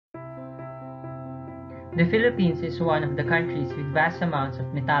The Philippines is one of the countries with vast amounts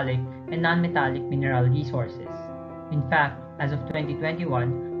of metallic and non-metallic mineral resources. In fact, as of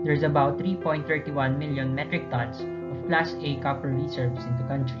 2021, there's about 3.31 million metric tons of Class A copper reserves in the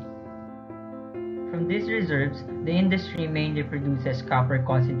country. From these reserves, the industry mainly produces copper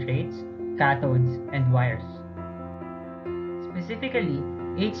concentrates, cathodes, and wires. Specifically,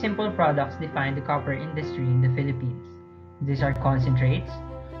 8 simple products define the copper industry in the Philippines. These are concentrates,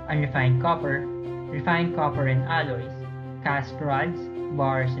 unrefined copper, refined copper and alloys, cast rods,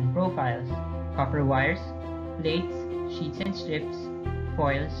 bars and profiles, copper wires, plates, sheets and strips,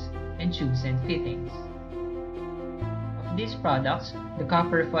 foils, and tubes and fittings. Of these products, the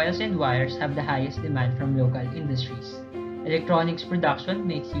copper foils and wires have the highest demand from local industries. Electronics production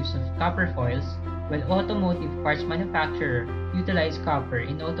makes use of copper foils, while automotive parts manufacturers utilize copper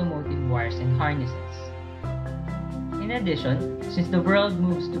in automotive wires and harnesses. In addition, since the world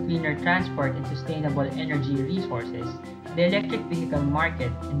moves to cleaner transport and sustainable energy resources, the electric vehicle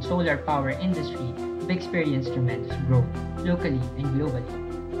market and solar power industry have experienced tremendous growth, locally and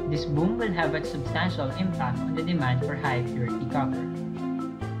globally. This boom will have a substantial impact on the demand for high-purity copper.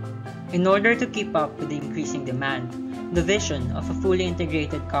 In order to keep up with the increasing demand, the vision of a fully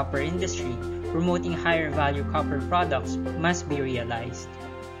integrated copper industry promoting higher-value copper products must be realized.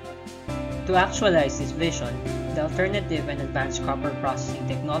 To actualize this vision, the Alternative and Advanced Copper Processing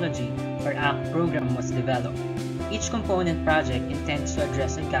Technology, or AACT program was developed. Each component project intends to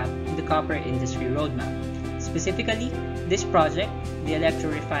address a gap in the copper industry roadmap. Specifically, this project, the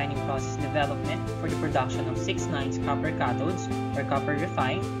Electrorefining process development for the production of 6/9 copper cathodes, or copper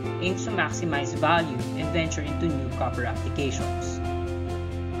refined, aims to maximize value and venture into new copper applications.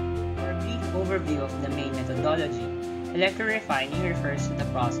 For a brief overview of the main methodology, electrorefining refers to the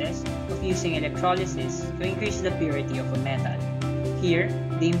process of using electrolysis to increase the purity of a metal. Here,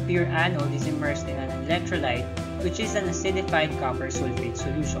 the impure anode is immersed in an electrolyte, which is an acidified copper sulfate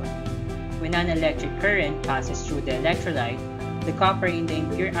solution. When an electric current passes through the electrolyte, the copper in the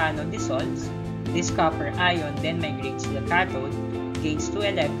impure anode dissolves. This copper ion then migrates to the cathode, gains 2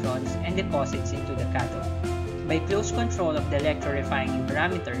 electrons, and deposits into the cathode. By close control of the electrorefining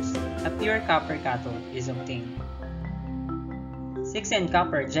parameters, a pure copper cathode is obtained. 6N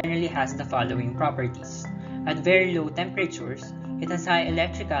copper generally has the following properties. At very low temperatures, it has high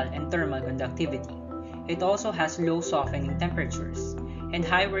electrical and thermal conductivity. It also has low softening temperatures and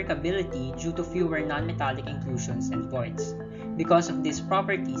high workability due to fewer non-metallic inclusions and voids. Because of these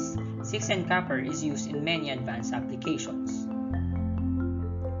properties, 6N copper is used in many advanced applications.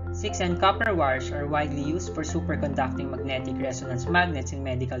 6N copper wires are widely used for superconducting magnetic resonance magnets in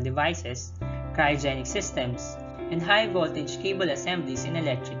medical devices, cryogenic systems, and high-voltage cable assemblies in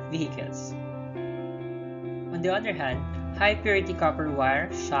electric vehicles. On the other hand, high-purity copper wire,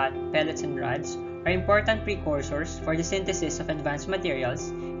 shot, pellets, and rods are important precursors for the synthesis of advanced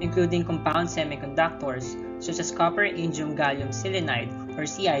materials, including compound semiconductors such as copper indium gallium selenide or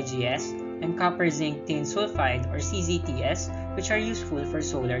CIGS and copper zinc tin sulfide or CZTS, which are useful for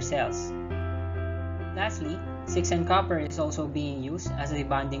solar cells. Lastly, 6N copper is also being used as a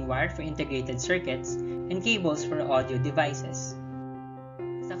bonding wire for integrated circuits and cables for audio devices.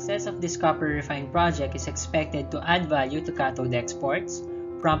 The success of this copper refined project is expected to add value to cathode exports,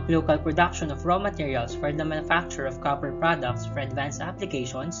 prompt local production of raw materials for the manufacture of copper products for advanced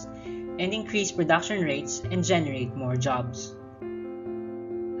applications, and increase production rates and generate more jobs.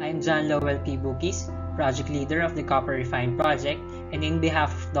 I am John Lowell P. Bukis, project leader of the Copper Refined project, and in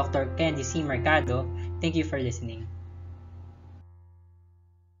behalf of Dr. Candy C. Mercado, thank you for listening.